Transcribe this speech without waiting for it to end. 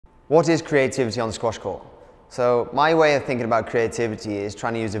What is creativity on the squash court? So my way of thinking about creativity is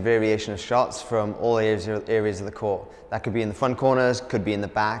trying to use a variation of shots from all areas of the court. That could be in the front corners, could be in the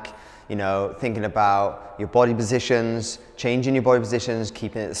back. You know, thinking about your body positions, changing your body positions,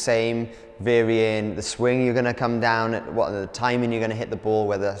 keeping it the same, varying the swing you're going to come down at, what the timing you're going to hit the ball,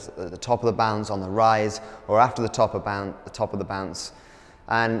 whether that's at the top of the bounce, on the rise, or after the top of the bounce.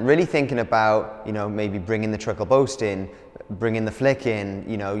 And really thinking about, you know, maybe bringing the trickle boast in, bringing the flick in,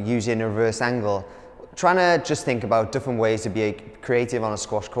 you know, using a reverse angle. Trying to just think about different ways to be creative on a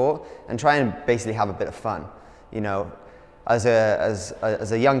squash court and try and basically have a bit of fun. You know, as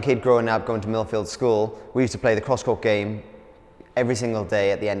a young kid growing up, going to Millfield School, we used to play the cross-court game every single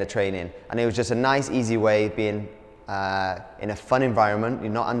day at the end of training. And it was just a nice, easy way of being in a fun environment.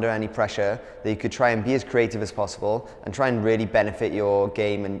 You're not under any pressure, that you could try and be as creative as possible and try and really benefit your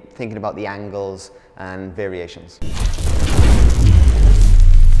game and thinking about the angles and variations.